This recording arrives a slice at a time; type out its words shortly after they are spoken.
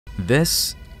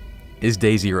This is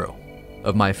day 0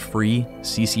 of my free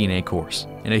CCNA course,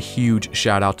 and a huge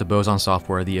shout out to Boson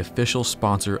Software, the official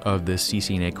sponsor of this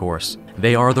CCNA course.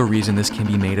 They are the reason this can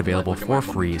be made available for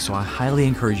free, so I highly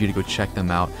encourage you to go check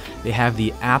them out. They have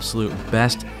the absolute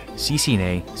best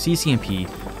CCNA,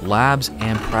 CCNP, labs,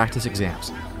 and practice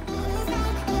exams.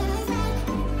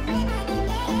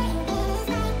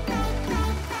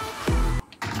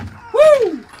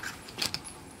 Woo!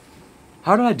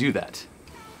 How did I do that?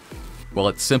 Well,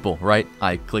 it's simple, right?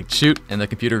 I clicked shoot and the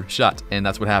computer shot, and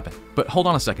that's what happened. But hold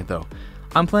on a second though.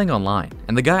 I'm playing online,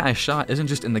 and the guy I shot isn't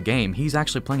just in the game, he's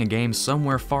actually playing a game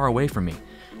somewhere far away from me.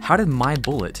 How did my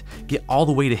bullet get all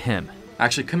the way to him?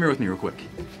 Actually, come here with me real quick.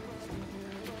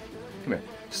 Come here.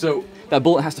 So, that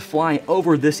bullet has to fly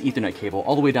over this Ethernet cable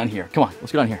all the way down here. Come on,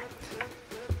 let's go down here.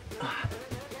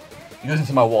 It goes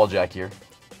into my wall jack here.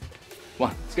 Come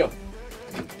on, let's go.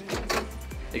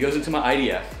 It goes into my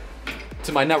IDF.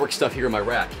 To my network stuff here in my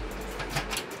rack.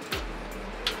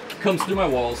 Comes through my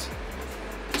walls,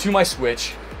 to my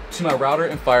switch, to my router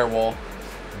and firewall,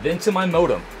 then to my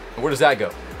modem. And where does that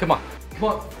go? Come on, come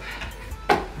on.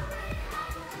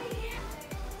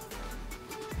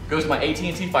 Goes to my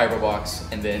AT&T fiber box,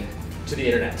 and then to the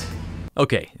internet.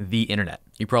 Okay, the internet.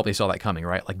 You probably saw that coming,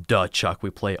 right? Like, duh, Chuck, we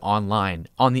play online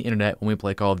on the internet when we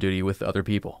play Call of Duty with other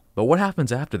people. But what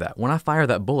happens after that? When I fire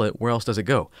that bullet, where else does it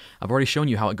go? I've already shown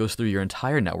you how it goes through your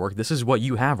entire network. This is what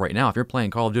you have right now. If you're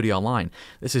playing Call of Duty online,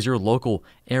 this is your local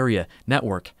area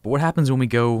network. But what happens when we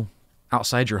go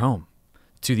outside your home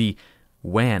to the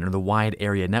WAN, or the wide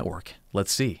area network?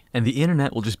 Let's see. And the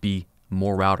internet will just be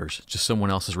more routers, just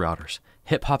someone else's routers,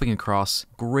 hip hopping across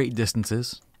great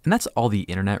distances. And that's all the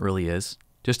internet really is,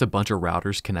 just a bunch of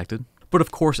routers connected. But of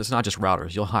course, it's not just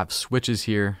routers. You'll have switches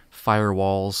here,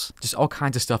 firewalls, just all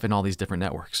kinds of stuff in all these different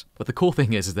networks. But the cool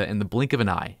thing is that in the blink of an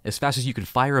eye, as fast as you can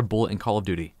fire a bullet in Call of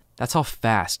Duty, that's how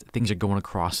fast things are going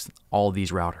across all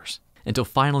these routers. Until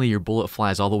finally your bullet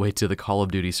flies all the way to the Call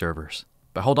of Duty servers.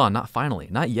 But hold on, not finally,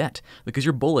 not yet, because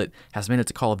your bullet has made it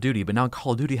to Call of Duty, but now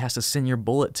Call of Duty has to send your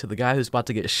bullet to the guy who's about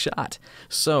to get shot.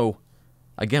 So,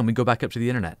 again, we go back up to the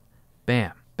internet.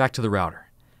 Bam. Back to the router.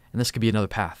 And this could be another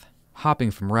path,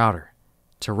 hopping from router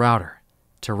to router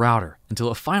to router until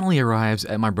it finally arrives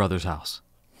at my brother's house.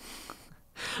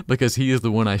 Because he is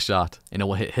the one I shot, and it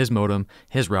will hit his modem,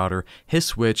 his router, his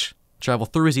switch, travel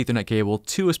through his Ethernet cable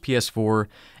to his PS4,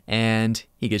 and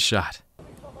he gets shot.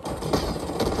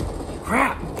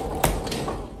 Crap!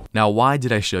 Now, why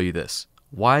did I show you this?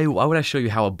 Why would I show you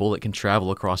how a bullet can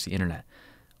travel across the internet?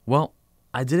 Well,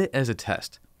 I did it as a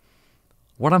test.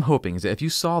 What I'm hoping is that if you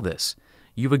saw this,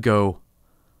 you would go,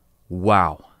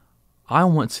 wow, I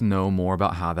want to know more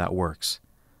about how that works.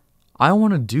 I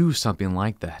want to do something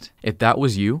like that. If that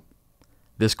was you,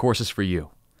 this course is for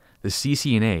you. The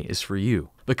CCNA is for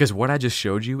you. Because what I just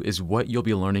showed you is what you'll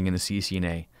be learning in the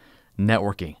CCNA.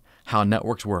 Networking, how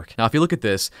networks work. Now, if you look at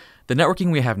this, the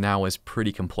networking we have now is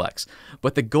pretty complex.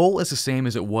 But the goal is the same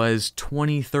as it was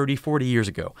 20, 30, 40 years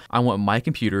ago. I want my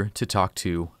computer to talk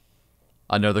to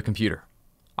another computer.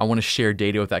 I want to share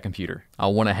data with that computer. I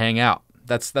want to hang out.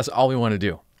 That's all we want to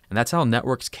do. And that's how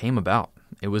networks came about.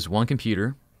 It was one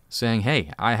computer saying,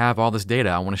 hey, I have all this data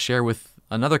I want to share with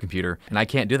another computer, and I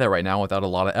can't do that right now without a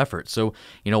lot of effort. So,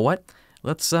 you know what?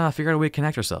 Let's figure out a way to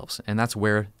connect ourselves. And that's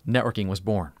where networking was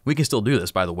born. We can still do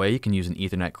this, by the way. You can use an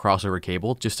Ethernet crossover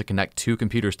cable just to connect two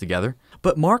computers together.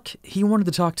 But Mark, he wanted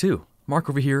to talk too. Mark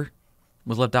over here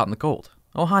was left out in the cold.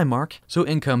 Oh, hi, Mark. So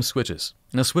in comes switches.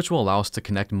 And a switch will allow us to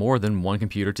connect more than one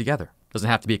computer together. Doesn't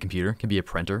have to be a computer, it can be a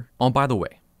printer. Oh, by the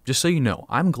way, just so you know,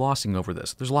 I'm glossing over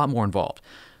this. There's a lot more involved.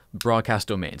 Broadcast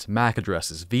domains, MAC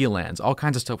addresses, VLANs, all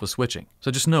kinds of stuff with switching.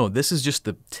 So just know, this is just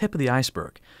the tip of the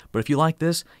iceberg. But if you like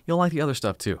this, you'll like the other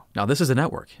stuff too. Now, this is a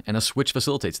network, and a switch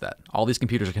facilitates that. All these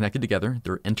computers are connected together,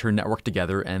 they're inter-networked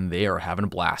together, and they are having a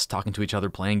blast, talking to each other,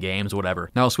 playing games,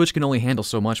 whatever. Now, a switch can only handle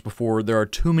so much before there are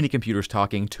too many computers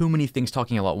talking, too many things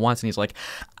talking all at once, and he's like,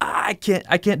 I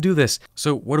can't do this.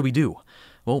 So what do?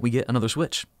 Well, we get another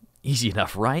switch. Easy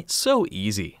enough, right? So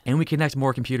easy. And we connect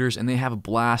more computers, and they have a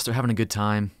blast, they're having a good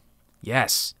time.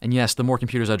 Yes. And yes, the more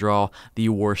computers I draw, the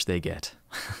worse they get.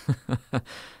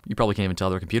 You probably can't even tell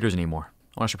they're computers anymore.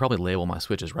 Oh, I should probably label my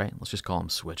switches, right? Let's just call them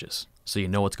switches, so you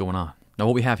know what's going on. Now,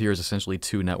 what we have here is essentially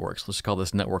two networks. Let's just call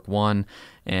this Network 1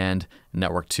 and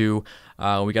Network 2.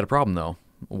 We got a problem, though.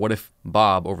 What if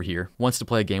Bob over here wants to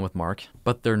play a game with Mark,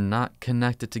 but they're not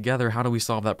connected together? How do we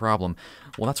solve that problem?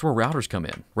 Well, that's where routers come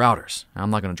in. Routers.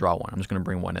 I'm not going to draw one. I'm just going to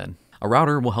bring one in. A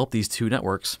router will help these two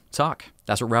networks talk.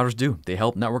 That's what routers do. They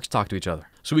help networks talk to each other.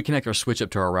 So we connect our switch up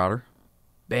to our router.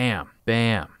 Bam,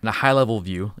 bam. And a high level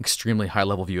view, extremely high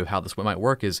level view of how this might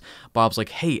work is Bob's like,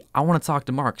 hey, I want to talk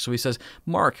to Mark. So he says,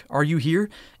 Mark, are you here?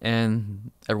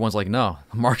 And everyone's like, no,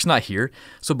 Mark's not here.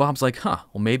 So Bob's like, well,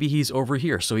 maybe he's over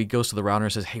here. So he goes to the router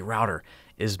and says, hey, router,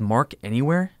 is Mark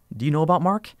anywhere? Do you know about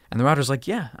Mark? And the router's like,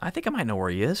 yeah, I think I might know where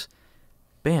he is.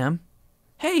 Bam.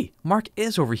 Hey, Mark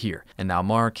is over here. And now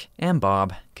Mark and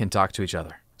Bob can talk to each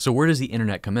other. So where does the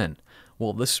internet come in?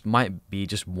 Well, this might be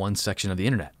just one section of the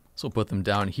internet. So we'll put them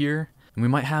down here, and we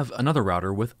might have another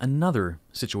router with another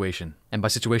situation. And by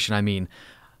situation, I mean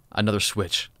another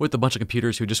switch with a bunch of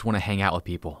computers who just want to hang out with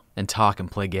people and talk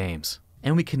and play games.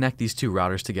 And we connect these two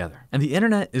routers together. And the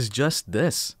internet is just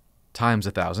this, times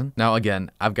 1,000. Now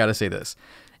again, I've got to say this.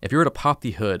 If you were to pop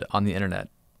the hood on the internet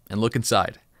and look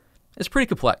inside, it's pretty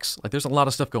complex. Like, there's a lot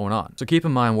of stuff going on. So keep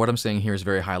in mind what I'm saying here is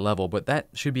very high level, but that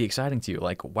should be exciting to you.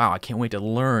 Like, wow, I can't wait to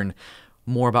learn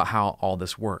more about how all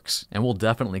this works, and we'll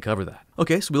definitely cover that.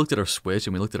 Okay, so we looked at our switch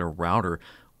and we looked at our router.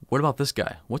 What about this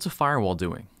guy? What's a firewall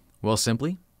doing? Well,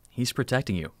 simply, he's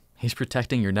protecting you. He's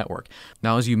protecting your network.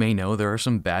 Now, as you may know, there are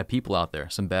some bad people out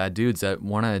there, some bad dudes that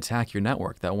want to attack your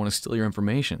network, that want to steal your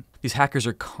information. These hackers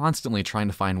are constantly trying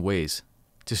to find ways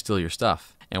to steal your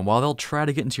stuff. And while they'll try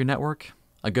to get into your network,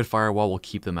 a good firewall will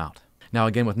keep them out. Now,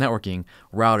 again, with networking,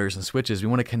 routers and switches, we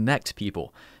want to connect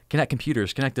people, connect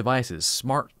computers, connect devices,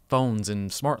 smartphones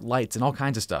and smart lights and all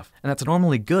kinds of stuff. And that's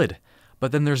normally good.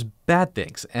 But then there's bad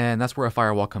things, and that's where a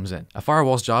firewall comes in. A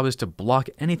firewall's job is to block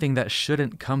anything that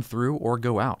shouldn't come through or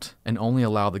go out, and only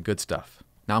allow the good stuff.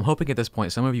 Now, I'm hoping at this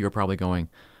point, some of you are probably going,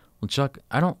 well, Chuck,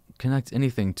 I don't connect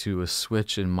anything to a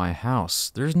switch in my house.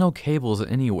 There's no cables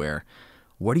anywhere.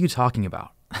 What are you talking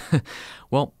about?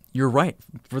 Well, you're right.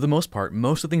 For the most part,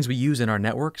 most of the things we use in our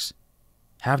networks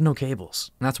have no cables.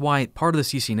 And that's why part of the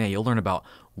CCNA, you'll learn about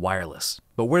wireless.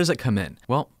 But where does it come in?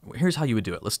 Well, here's how you would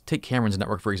do it. Let's take Cameron's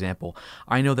network, for example.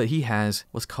 I know that he has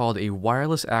what's called a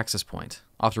wireless access point,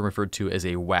 often referred to as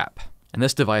a WAP. And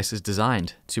this device is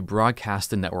designed to broadcast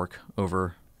the network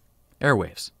over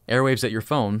airwaves. Airwaves that your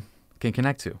phone can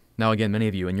connect to. Now, again, many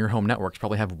of you in your home networks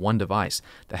probably have one device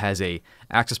that has a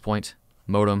access point,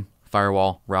 modem,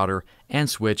 firewall, router, and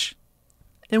switch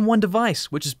in one device,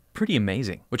 which is pretty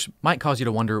amazing, which might cause you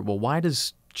to wonder, well, why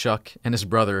does Chuck and his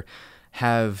brother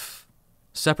have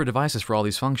separate devices for all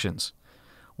these functions?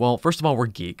 Well, first of all, we're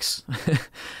geeks.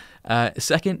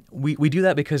 Second, we do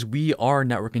that because we are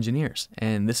network engineers.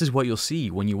 And this is what you'll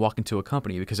see when you walk into a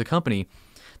company, because a company,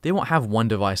 they won't have one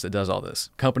device that does all this.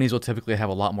 Companies will typically have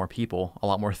a lot more people, a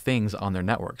lot more things on their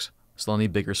networks. So they'll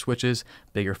need bigger switches,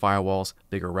 bigger firewalls,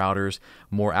 bigger routers,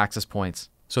 more access points.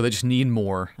 So they just need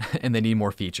more, and they need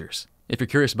more features. If you're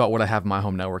curious about what I have in my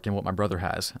home network and what my brother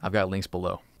has, I've got links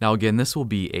below. Now again, this will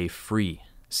be a free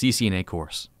CCNA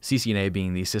course. CCNA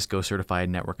being the Cisco Certified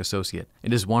Network Associate.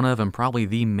 It is one of, and probably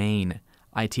the main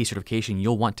IT certification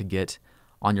you'll want to get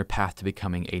on your path to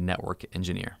becoming a network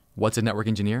engineer. What's a network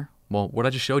engineer? Well, what I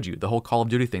just showed you, the whole Call of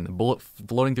Duty thing, the bullet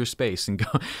floating through space and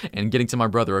getting to my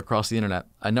brother across the internet.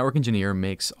 A network engineer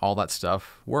makes all that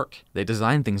stuff work. They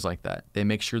design things like that. They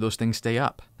make sure those things stay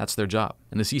up. That's their job.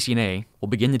 And the CCNA will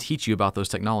begin to teach you about those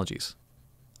technologies.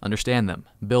 Understand them,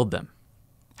 build them,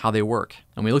 how they work.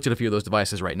 And we looked at a few of those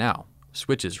devices right now.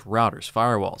 Switches, routers,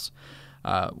 firewalls,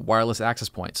 wireless access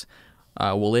points.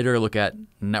 We'll later look at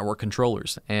network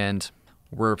controllers and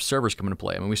where servers come into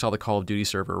play. I mean, we saw the Call of Duty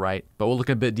server, right? But we'll look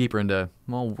a bit deeper into,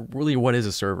 well, really what is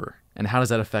a server and how does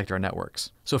that affect our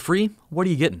networks? So free, what are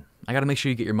you getting? I gotta make sure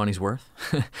you get your money's worth.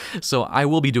 So I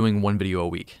will be doing one video a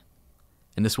week,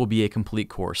 and this will be a complete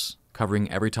course covering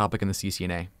every topic in the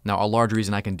CCNA. Now, a large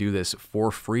reason I can do this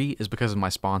for free is because of my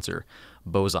sponsor,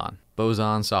 Boson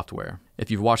Software.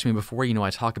 If you've watched me before, you know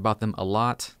I talk about them a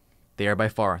lot. They are by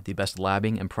far the best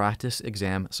labbing and practice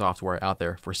exam software out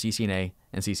there for CCNA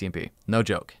and CCNP. No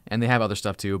joke. And they have other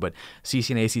stuff too, but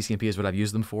CCNA, CCNP is what I've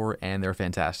used them for, and they're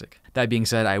fantastic. That being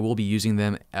said, I will be using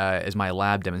them as my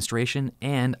lab demonstration,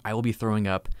 and I will be throwing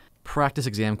up practice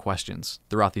exam questions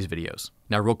throughout these videos.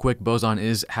 Now, real quick, Boson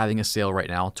is having a sale right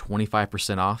now,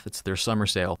 25% off. It's their summer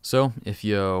sale. So if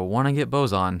you want to get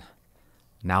Boson,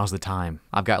 now's the time.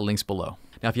 I've got links below.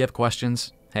 Now, if you have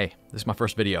questions, hey, this is my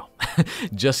first video,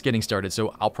 just getting started,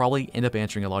 so I'll probably end up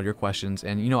answering a lot of your questions.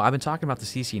 And you know, I've been talking about the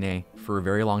CCNA for a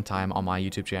very long time on my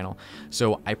YouTube channel,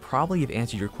 so I probably have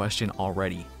answered your question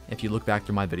already if you look back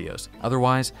through my videos.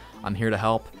 Otherwise, I'm here to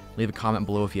help. Leave a comment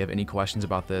below if you have any questions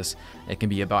about this. It can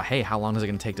be about, hey, how long is it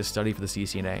going to take to study for the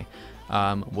CCNA?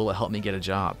 Will it help me get a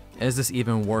job? Is this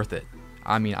even worth it?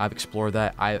 I mean, I've explored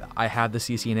that. I have the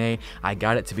CCNA. I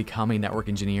got it to become a network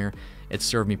engineer. It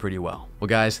served me pretty well. Well,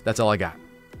 guys, that's all I got.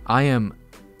 I am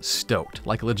stoked,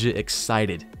 like legit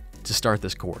excited to start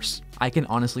this course. I can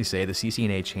honestly say the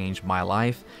CCNA changed my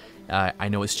life. I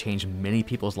know it's changed many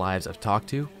people's lives I've talked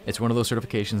to. It's one of those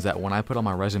certifications that when I put on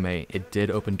my resume, it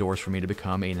did open doors for me to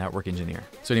become a network engineer.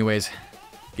 So anyways,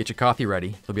 get your coffee ready.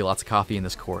 There'll be lots of coffee in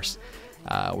this course.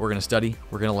 We're going to study,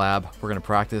 we're going to lab, we're going to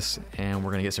practice, and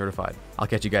we're going to get certified. I'll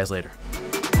catch you guys later.